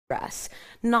stress.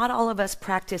 Not all of us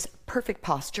practice perfect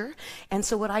posture, and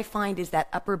so what I find is that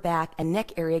upper back and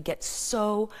neck area gets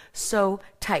so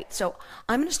tight. So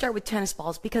I'm going to start with tennis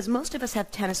balls because most of us have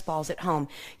tennis balls at home.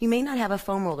 You may not have a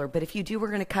foam roller, but if you do, we're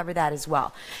going to cover that as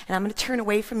well. And I'm going to turn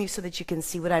away from you so that you can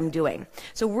see what I'm doing.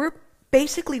 So we're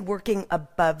basically working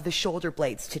above the shoulder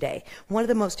blades today. One of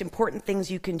the most important things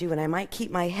you can do, and I might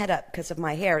keep my head up because of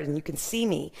my hair and you can see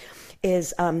me,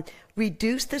 is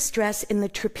reduce the stress in the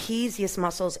trapezius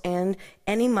muscles and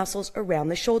any muscles around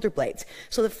the shoulder blades.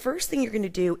 So the first thing you're going to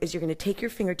do is you're going to take your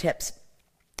fingertips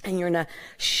and you're going to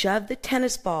shove the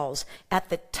tennis balls at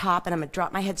the top, and I'm going to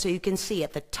drop my head so you can see,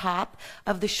 at the top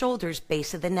of the shoulders,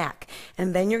 base of the neck.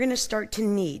 And then you're going to start to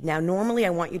knead. Now, normally I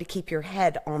want you to keep your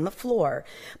head on the floor,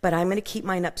 but I'm going to keep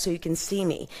mine up so you can see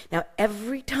me. Now,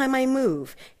 every time I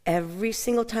move, every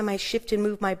single time I shift and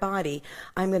move my body,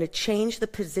 I'm going to change the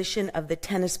position of the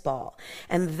tennis ball.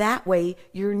 And that way,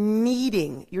 you're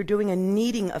kneading. You're doing a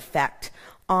kneading effect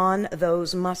on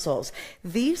those muscles.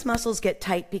 These muscles get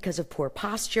tight because of poor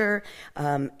posture,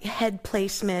 head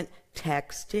placement,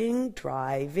 texting,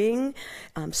 driving,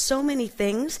 so many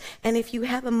things. And if you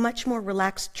have a much more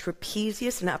relaxed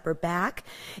trapezius and upper back,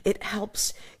 it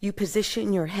helps you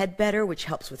position your head better, which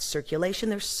helps with circulation.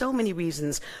 There's so many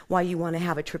reasons why you want to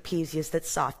have a trapezius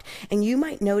that's soft. And you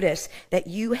might notice that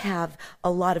you have a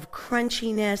lot of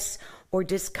crunchiness or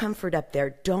discomfort up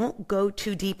there. Don't go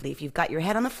too deeply. If you've got your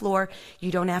head on the floor, you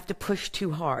don't have to push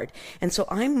too hard. And so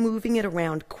I'm moving it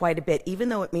around quite a bit, even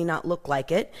though it may not look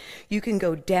like it. You can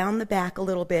go down the back a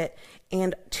little bit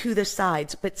and to the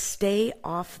sides, but stay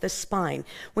off the spine.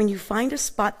 When you find a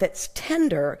spot that's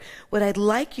tender, what I'd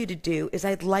like you to do is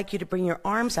I'd like you to bring your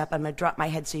arms up. I'm going to drop my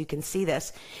head so you can see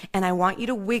this, and I want you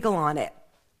to wiggle on it.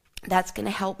 That's going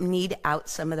to help knead out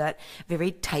some of that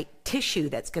very tight tissue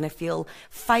that's going to feel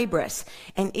fibrous.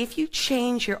 And if you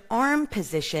change your arm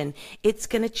position, it's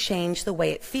going to change the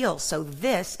way it feels. So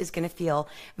this is going to feel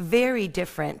very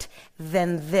different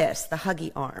than this, the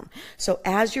huggy arm. So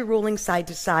as you're rolling side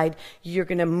to side, you're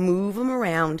going to move them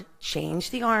around, change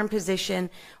the arm position,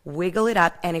 wiggle it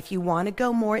up, and if you want to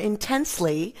go more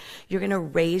intensely, you're going to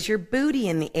raise your booty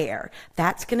in the air.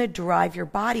 That's going to drive your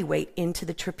body weight into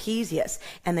the trapezius,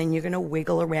 and then you're going to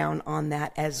wiggle around on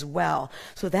that as well.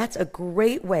 So that's a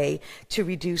great way to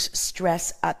reduce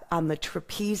stress up on the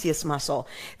trapezius muscle.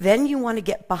 Then you want to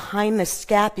get behind the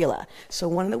scapula. So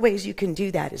one of the ways you can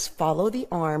do that is follow the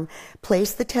arm,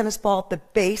 place the tennis ball at the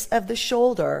base of the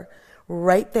shoulder,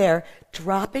 right there,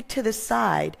 drop it to the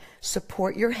side,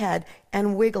 support your head,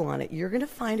 and wiggle on it. You're going to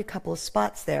find a couple of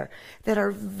spots there that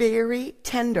are very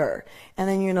tender. And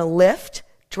then you're going to lift,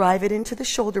 drive it into the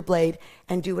shoulder blade,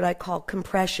 and do what I call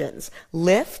compressions.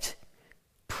 Lift,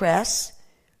 press,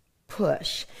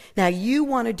 push. Now you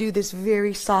want to do this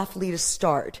very softly to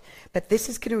start, but this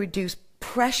is going to reduce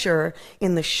pressure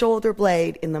in the shoulder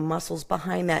blade, in the muscles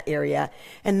behind that area.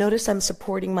 And notice I'm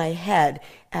supporting my head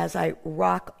as I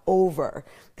rock over.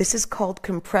 This is called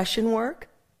compression work.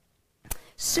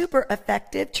 Super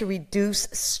effective to reduce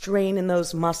strain in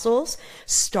those muscles.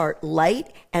 Start light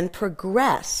and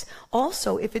progress.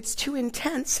 Also, if it's too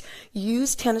intense,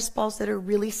 use tennis balls that are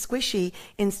really squishy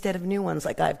instead of new ones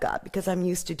like I've got, because I'm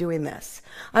used to doing this.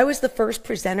 I was the first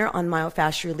presenter on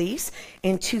myofascial release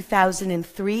in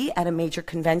 2003 at a major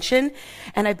convention,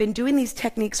 and I've been doing these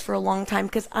techniques for a long time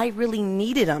because I really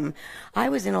needed them. I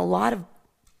was in a lot of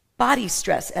body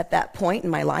stress at that point in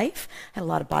my life. I had a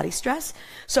lot of body stress.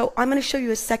 So I'm going to show you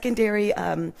a secondary,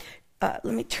 let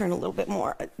me turn a little bit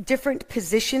more, a different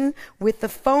position with the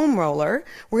foam roller.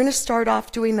 We're going to start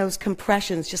off doing those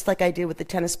compressions just like I did with the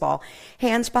tennis ball.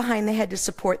 Hands behind the head to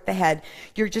support the head.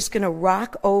 You're just going to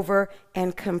rock over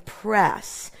and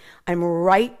compress. I'm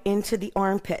right into the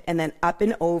armpit and then up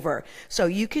and over. So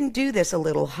you can do this a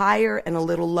little higher and a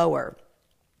little lower.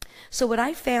 So what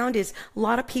I found is a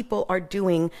lot of people are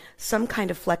doing some kind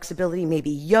of flexibility, maybe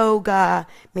yoga,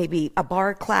 maybe a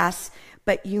bar class,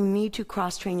 but you need to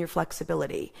cross-train your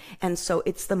flexibility. And so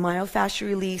it's the myofascial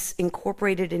release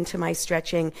incorporated into my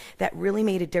stretching that really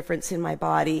made a difference in my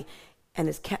body and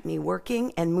has kept me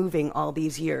working and moving all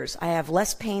these years. I have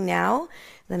less pain now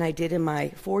than I did in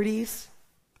my 40s,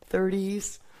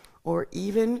 30s, or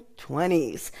even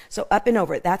 20s. So up and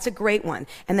over, that's a great one.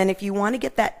 And then if you want to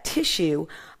get that tissue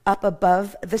up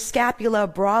above the scapula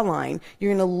bra line.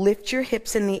 You're going to lift your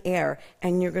hips in the air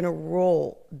and you're going to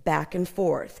roll back and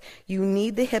forth. You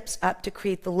need the hips up to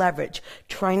create the leverage.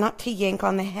 Try not to yank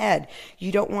on the head.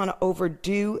 You don't want to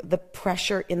overdo the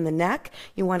pressure in the neck.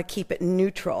 You want to keep it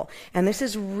neutral. And this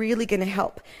is really going to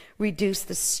help reduce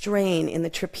the strain in the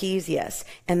trapezius.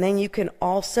 And then you can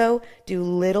also do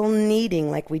little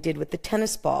kneading like we did with the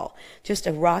tennis ball. Just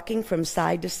a rocking from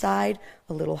side to side,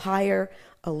 a little higher,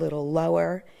 a little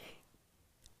lower.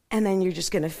 And then you're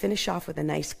just going to finish off with a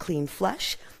nice clean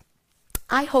flush.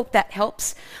 I hope that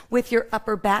helps with your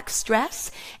upper back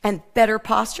stress and better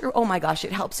posture. Oh my gosh,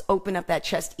 it helps open up that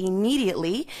chest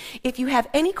immediately. If you have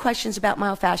any questions about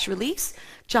myofascial release,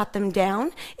 jot them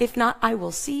down. If not, I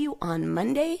will see you on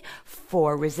Monday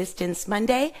for Resistance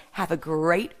Monday. Have a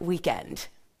great weekend.